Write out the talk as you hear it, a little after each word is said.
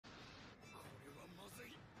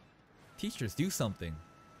Teachers, do something.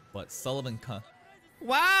 But Sullivan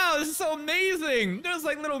Wow, this is so amazing! There's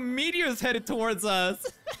like little meteors headed towards us!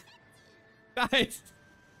 Guys!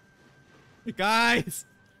 Guys!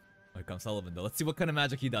 Here comes Sullivan though. Let's see what kind of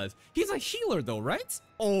magic he does. He's a healer though, right?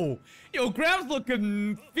 Oh, yo, Grab's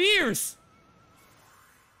looking fierce!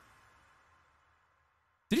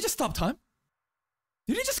 Did he just stop time?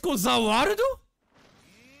 Did he just go Zawarudo?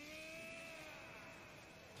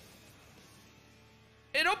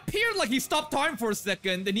 It appeared like he stopped time for a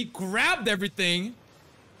second, then he grabbed everything.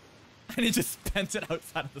 And he just spent it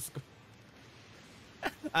outside of the school.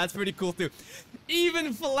 That's pretty cool too.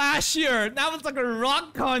 Even flashier. That was like a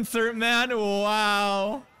rock concert, man.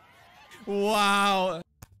 Wow. Wow.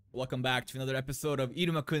 Welcome back to another episode of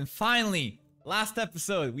Iruma-kun. Finally, last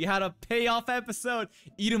episode, we had a payoff episode.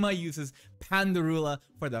 Iruma uses Pandorula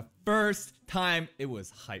for the first time. It was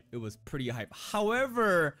hype. It was pretty hype.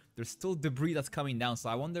 However, there's still debris that's coming down. So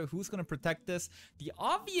I wonder who's going to protect this. The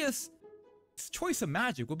obvious choice of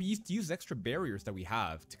magic will be to use extra barriers that we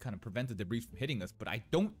have to kind of prevent the debris from hitting us. But I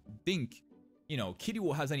don't think, you know,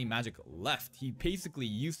 Kiriwo has any magic left. He basically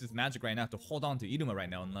used his magic right now to hold on to Iruma right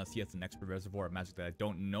now, unless he has an extra reservoir of magic that I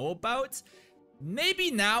don't know about.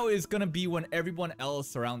 Maybe now is gonna be when everyone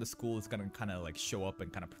else around the school is gonna kind of like show up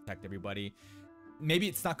and kind of protect everybody. Maybe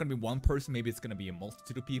it's not gonna be one person, maybe it's gonna be a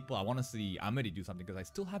multitude of people. I want to see Amiri do something because I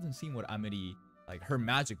still haven't seen what Amiri, like her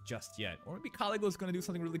magic just yet. Or maybe Kaligo's gonna do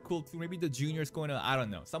something really cool too. Maybe the junior's going to, I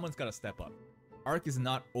don't know. Someone's gotta step up. Arc is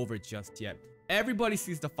not over just yet. Everybody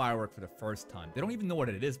sees the firework for the first time. They don't even know what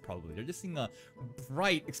it is probably. They're just seeing a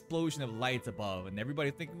bright explosion of lights above and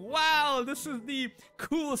everybody thinking, wow, this is the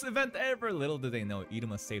coolest event ever. Little do they know,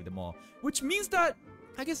 Iruma saved them all. Which means that,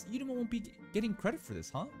 I guess Iruma won't be getting credit for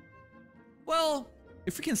this, huh? Well,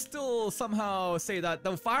 if we can still somehow say that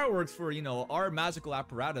the fireworks for, you know, our magical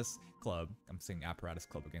apparatus club, I'm saying apparatus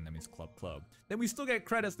club again, that means club, then we still get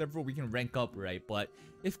credits, therefore we can rank up, right? But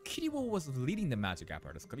if Kiriwo was leading the magic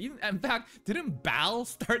apparatus club, even in fact, didn't Bal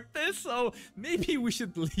start this? So maybe we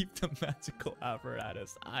should leave the magical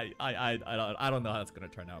apparatus. I don't know how that's gonna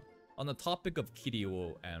turn out. On the topic of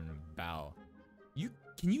Kiriwo and Bal,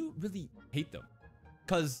 can you really hate them?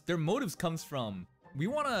 Because their motives comes from, we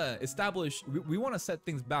want to establish, we want to set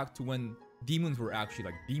things back to when demons were actually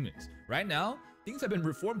like demons. Right now, things have been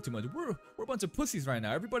reformed too much. We're a bunch of pussies right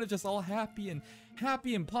now. Everybody's just all happy and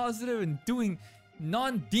positive and doing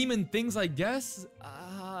non-demon things, I guess.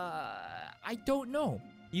 I don't know.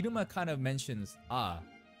 Iruma kind of mentions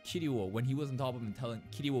Kiriwo when he was on top of him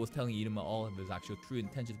Kiriwo was telling Iruma all of his actual true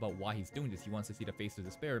intentions about why he's doing this. He wants to see the face of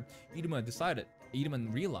despair.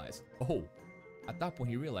 Iruma realized, oh, at that point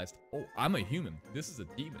he realized, oh, I'm a human. This is a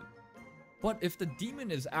demon. But if the demon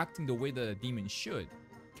is acting the way that a demon should,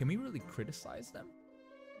 can we really criticize them?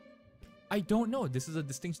 I don't know. This is a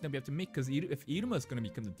distinction that we have to make, because if Iruma is going to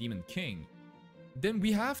become the demon king, then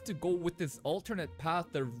we have to go with this alternate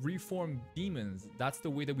path to reform demons. That's the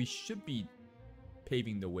way that we should be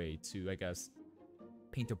paving the way to, I guess,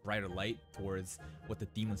 paint a brighter light towards what the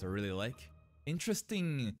demons are really like.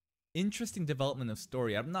 Interesting development of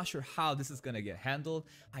story. I'm not sure how this is going to get handled.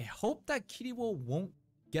 I hope that Kiriwo won't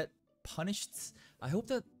get punished. I hope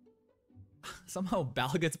that somehow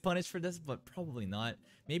Bal gets punished for this, but probably not.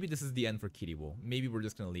 Maybe this is the end for Kiriwo. Maybe we're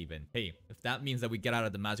just gonna leave in. Hey, if that means that we get out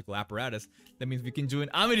of the magical apparatus, that means we can join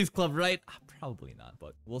Amiri's club, right? Probably not,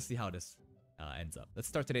 but we'll see how this ends up. Let's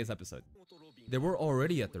start today's episode. They were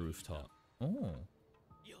already at the rooftop. Oh.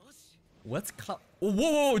 What's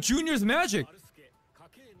whoa, Junior's magic!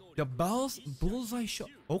 The Bal's bullseye shot.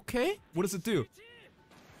 Okay, what does it do?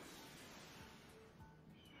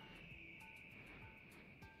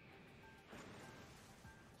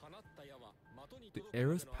 The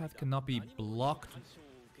arrow's path cannot be blocked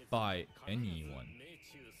by anyone.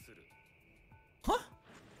 Huh?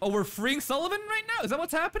 Oh, we're freeing Sullivan right now? Is that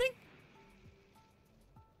what's happening?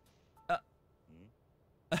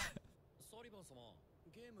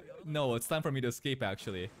 No, it's time for me to escape,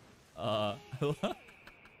 actually. Wait.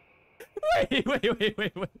 We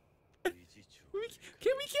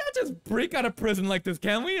can't just break out of prison like this,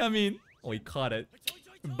 can we? I mean, oh, we caught it.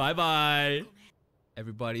 Bye-bye.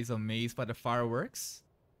 Everybody's amazed by the fireworks.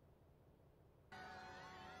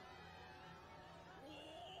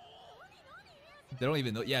 They don't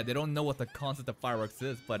even know. Yeah, they don't know what the concept of fireworks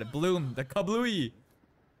is, but it bloomed. The kablooey.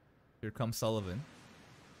 Here comes Sullivan.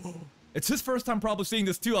 It's his first time probably seeing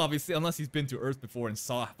this too, obviously, unless he's been to Earth before and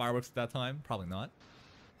saw fireworks at that time. Probably not.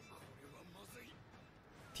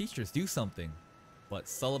 Teachers, do something. But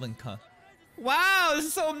Sullivan Wow, this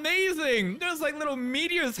is so amazing! There's like little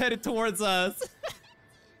meteors headed towards us.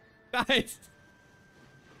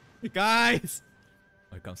 Guys!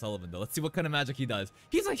 Here comes Sullivan though. Let's see what kind of magic he does.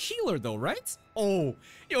 He's a healer though, right? Oh,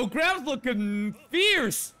 yo, Graham's looking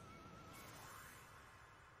fierce.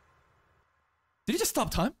 Did he just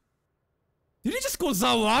stop time? Did he just go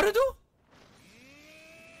Zawarudo?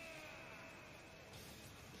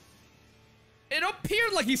 It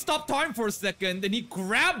appeared like he stopped time for a second, then he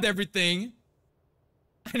grabbed everything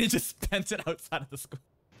and he just spent it outside of the school.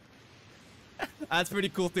 That's pretty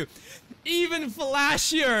cool too. Even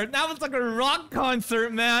flashier. Now it's like a rock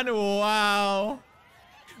concert, man. Wow.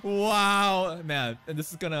 Wow. Man, and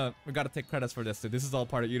this is gonna... We gotta take credits for this too. This is all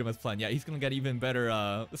part of Iruma's plan. Yeah, he's gonna get even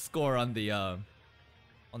better score on the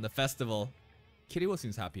festival. Kiryu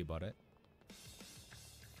seems happy about it.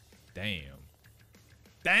 Damn.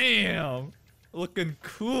 Damn. Looking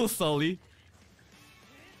cool, Sully.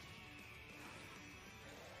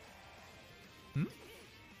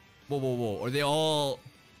 Whoa, whoa, whoa. Are they all...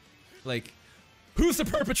 Like... Who's the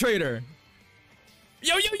perpetrator?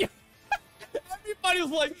 Yo, yo, yo! Everybody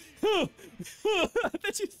was like...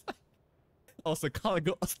 Then she's like... Also,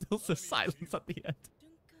 Kalago still says silence at the end.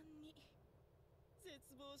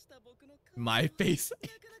 My face.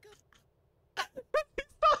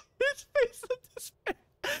 His face of despair.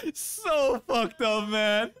 So fucked up,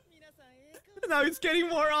 man. Now he's getting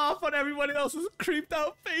more off on everybody else's creeped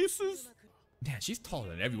out faces. Man, she's taller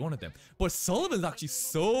than every one of them. But Sullivan's actually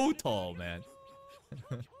so tall, man.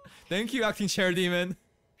 Thank you, acting chair demon.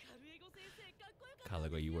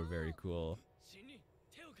 Kalago, you were very cool.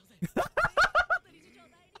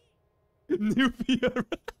 Nubia.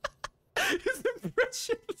 His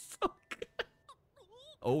impression is so good.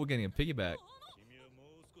 Oh, we're getting a piggyback.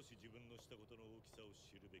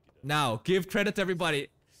 Now, give credit to everybody.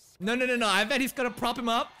 No, no, no, no. I bet he's gonna prop him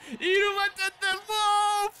up. Iruma did this.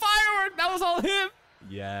 Whoa! Firework! That was all him.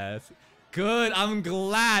 Yes. Good. I'm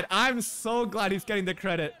glad. I'm so glad he's getting the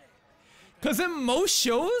credit. Because in most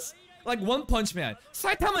shows, like One Punch Man,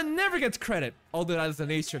 Saitama never gets credit. Although that is the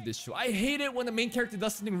nature of this show. I hate it when the main character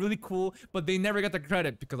does something really cool, but they never get the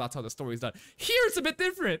credit because that's how the story is done. Here it's a bit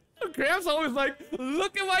different. Graham's always like,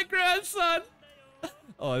 look at my grandson.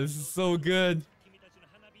 Oh, this is so good.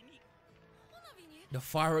 The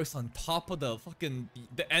fireworks on top of the fucking...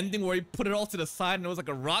 The ending where he put it all to the side and it was like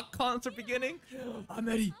a rock concert beginning.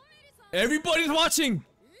 Ameri. Everybody's watching.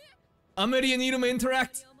 Ameri and Iruma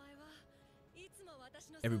interact.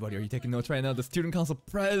 Everybody, are you taking notes right now? The student council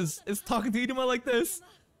Prez is talking to Iruma like this.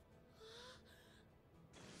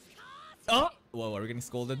 Oh! Whoa, are we getting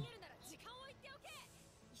scolded?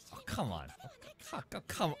 Oh, come on.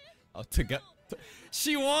 Come on. Oh,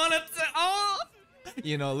 she wanted to... Oh!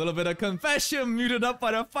 You know, a little bit of confession muted up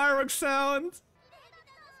by the fireworks sound.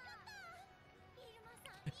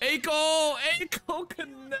 Eiko! Eiko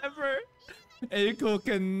can never... Eiko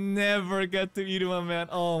can never get to Iruma, man.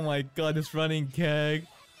 Oh my god, this running keg.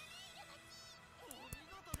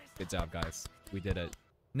 Good job, guys. We did it.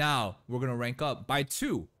 Now, we're gonna rank up by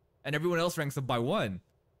 2. And everyone else ranks up by 1.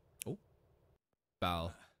 Oh.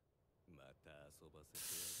 Bow.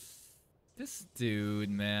 This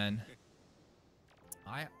dude, man.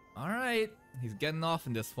 Alright. He's getting off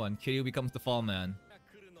in this one. Kiryu becomes the fall man.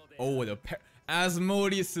 Oh,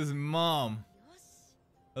 Asmodeus' mom.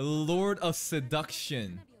 A lord of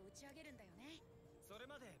seduction.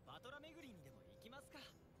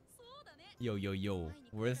 Yo, yo, yo.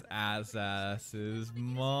 Where's Azaz's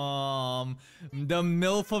mom? The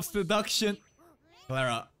MILF of seduction.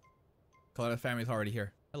 Clara. Clara's family's already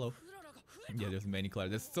here. Hello. Yeah, there's many Clara.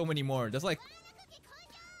 There's so many more. There's like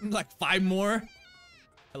 5 more.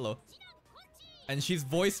 Hello. And she's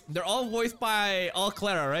voiced... They're all voiced by all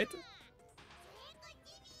Clara, right?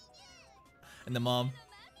 And the mom.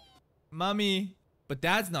 Mommy. But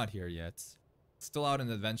dad's not here yet. Still out on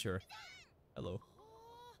an adventure. Hello.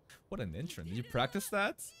 What an intro. Did you practice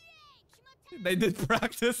that? They did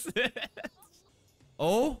practice it.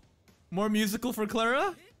 Oh? More musical for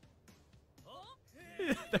Clara?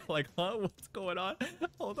 They're like, huh? What's going on?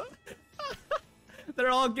 Hold on. They're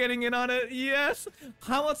all getting in on it. Yes.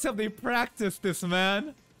 How much have they practiced this,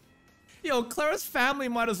 man? Yo, Clara's family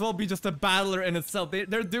might as well be just a battler in itself.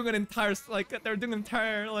 They're doing an entire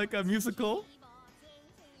a musical.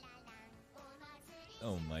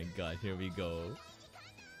 Oh my god, here we go.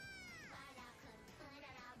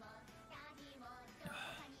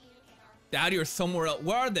 Daddy or somewhere else.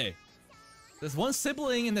 Where are they? There's one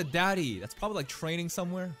sibling and the daddy. That's probably like training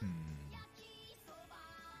somewhere.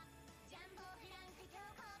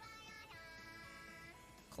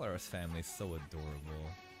 Clara's family is so adorable.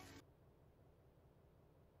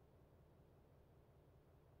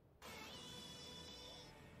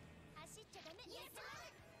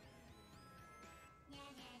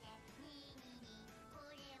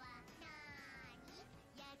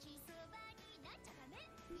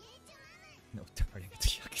 No turning into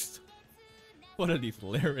yakisoba. What are these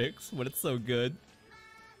lyrics? But it's so good.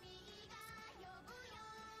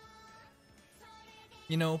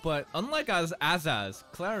 You know, but unlike Azaz,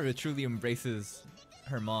 Clara truly embraces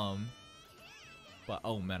her mom. But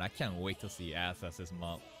oh man, I can't wait to see Azaz's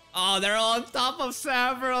mom. Oh, they're all on top of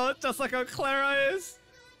Sabro, just like how Clara is.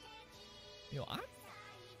 Yo,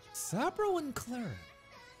 Sabro and Clara.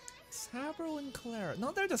 Sabro and Clara.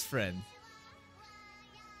 No, they're just friends.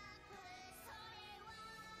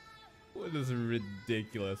 What is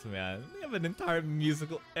ridiculous, man. They have an entire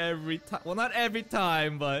musical every time. Well, not every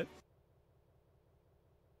time, but...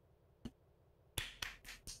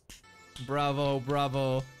 Bravo,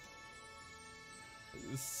 bravo.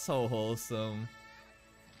 So wholesome.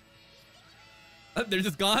 They're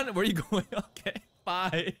just gone? Where are you going? Okay,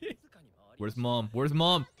 bye. Where's mom? Where's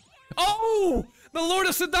mom? Oh! The Lord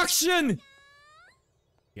of Seduction!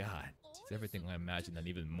 God, it's everything I imagined and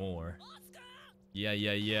even more. Yeah,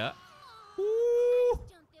 yeah, yeah. Woo!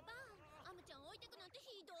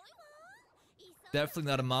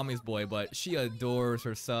 Definitely not a mommy's boy, but she adores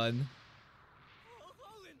her son.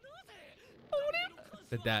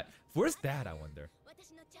 The dad. Where's dad, I wonder?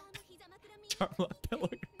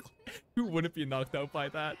 Who wouldn't be knocked out by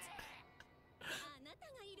that?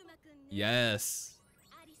 Yes.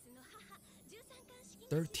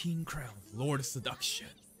 13 crowns. Lord of Seduction.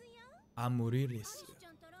 Amuriris.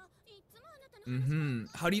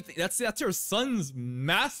 How do you think that's your son's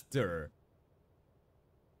master?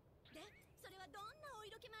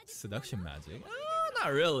 Seduction magic?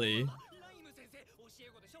 Not really.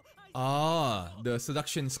 Ah, the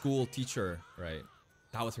seduction school teacher, right?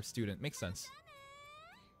 That was her student. Makes sense.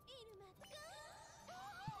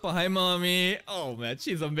 Bye, mommy. Oh man,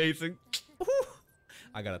 she's amazing.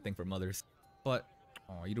 I got a thing for mothers. But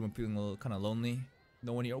oh, you don't feeling a little kind of lonely.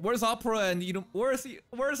 No one here. Where's Opera and you don't?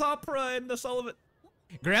 Where's Opera and the Sullivan?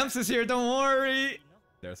 Gramps is here. Don't worry.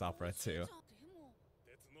 There's Opera too.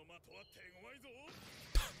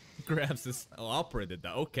 Gramps is. Oh, Opera did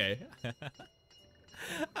that. Okay.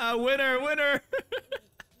 Winner.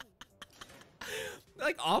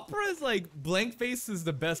 Like Opera's like blank face is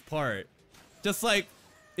the best part. Just like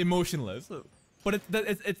emotionless. But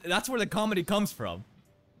that's where the comedy comes from.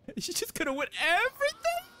 She's just gonna win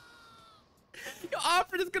everything. Yo,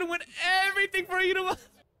 Opera is gonna win everything for you to. Look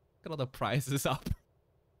at all the prizes up.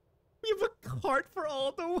 We have a cart for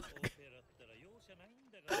all the work.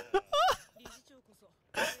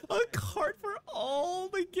 A cart for all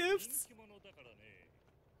the gifts.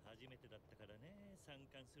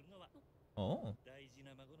 Oh.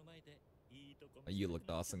 You look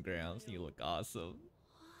awesome, Grams. You look awesome.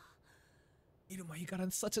 Iruma, you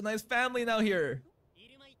got such a nice family now here.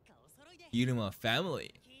 Iruma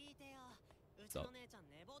family. So.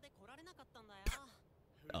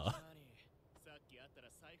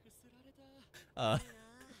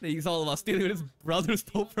 He's all about stealing what his brother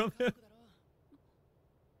stole from him.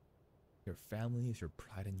 Your family is your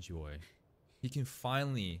pride and joy. He can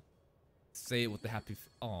finally say it with the happy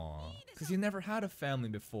aww. Because he never had a family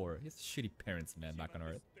before. He has shitty parents, man, back on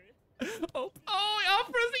Earth. Opera's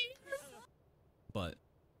here! But,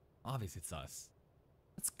 obviously it's us.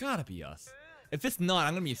 It's gotta be us. If it's not,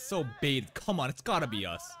 I'm gonna be so baited. Come on, it's gotta be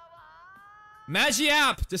us.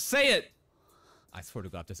 Magi-app! Just say it! I swear to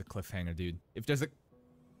God, there's a cliffhanger, dude. If there's a...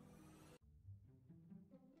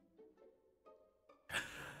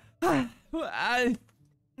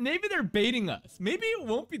 Maybe they're baiting us. Maybe it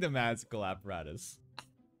won't be the magical apparatus.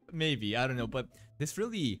 Maybe, I don't know. But this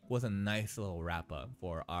really was a nice little wrap-up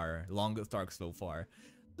for our longest arc so far.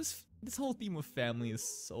 This whole theme of family is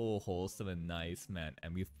so wholesome and nice, man.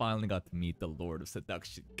 And we finally got to meet the Lord of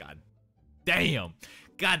Seduction. God damn!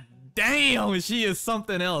 God damn! She is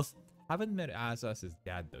something else. Haven't met Azaz's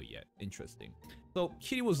dad though yet. Interesting. So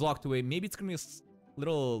Kitty was locked away. Maybe it's gonna be a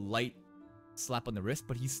little light slap on the wrist,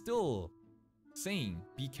 but he's still saying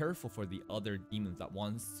be careful for the other demons that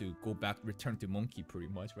wants to go back, return to Monkey pretty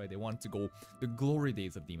much, right? They want to go the glory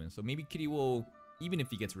days of demons. So maybe Kitty will, even if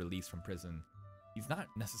he gets released from prison, he's not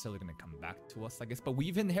necessarily gonna come back to us, I guess. But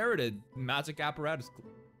we've inherited magic apparatus,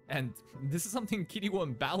 and this is something Kiryu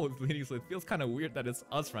and Bao was leading, so it feels kind of weird that it's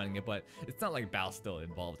us running it, but it's not like Bao's still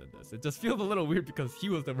involved in this. It just feels a little weird because he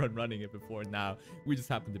was the one running it before, now we just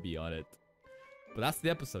happen to be on it. But that's the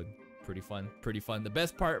episode. Pretty fun, pretty fun. The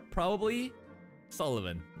best part, probably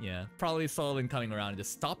Sullivan. Yeah, probably Sullivan coming around and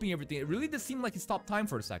just stopping everything. It really did seem like he stopped time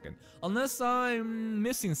for a second. Unless I'm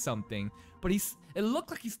missing something. But it looked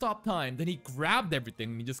like he stopped time, then he grabbed everything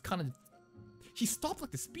and he just kind of... He stopped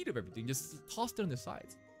like the speed of everything, just tossed it on the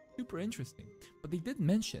sides. Super interesting. But they did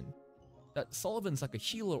mention that Sullivan's like a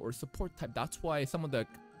healer or support type. That's why some of the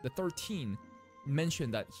the 13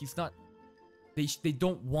 mentioned that he's not. They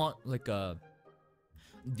don't want like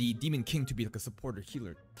the Demon King to be like a supporter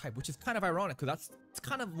healer type, which is kind of ironic because that's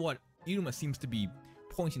kind of what Iruma seems to be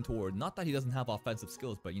pointing toward. Not that he doesn't have offensive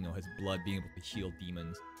skills, but you know, his blood being able to heal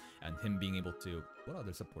demons and him being able to, what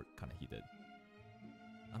other support kind of he did?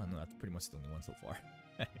 I don't know, that's pretty much the only one so far.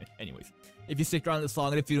 Anyways, if you stick around this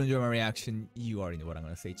long and if you enjoy my reaction, you already know what I'm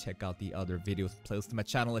gonna say. Check out the other videos playlist to my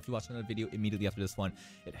channel. If you watch another video immediately after this one,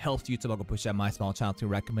 it helps YouTube go push out my small channel to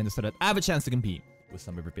recommend it so that I have a chance to compete with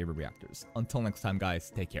some of your favorite reactors. Until next time,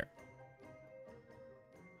 guys, take care.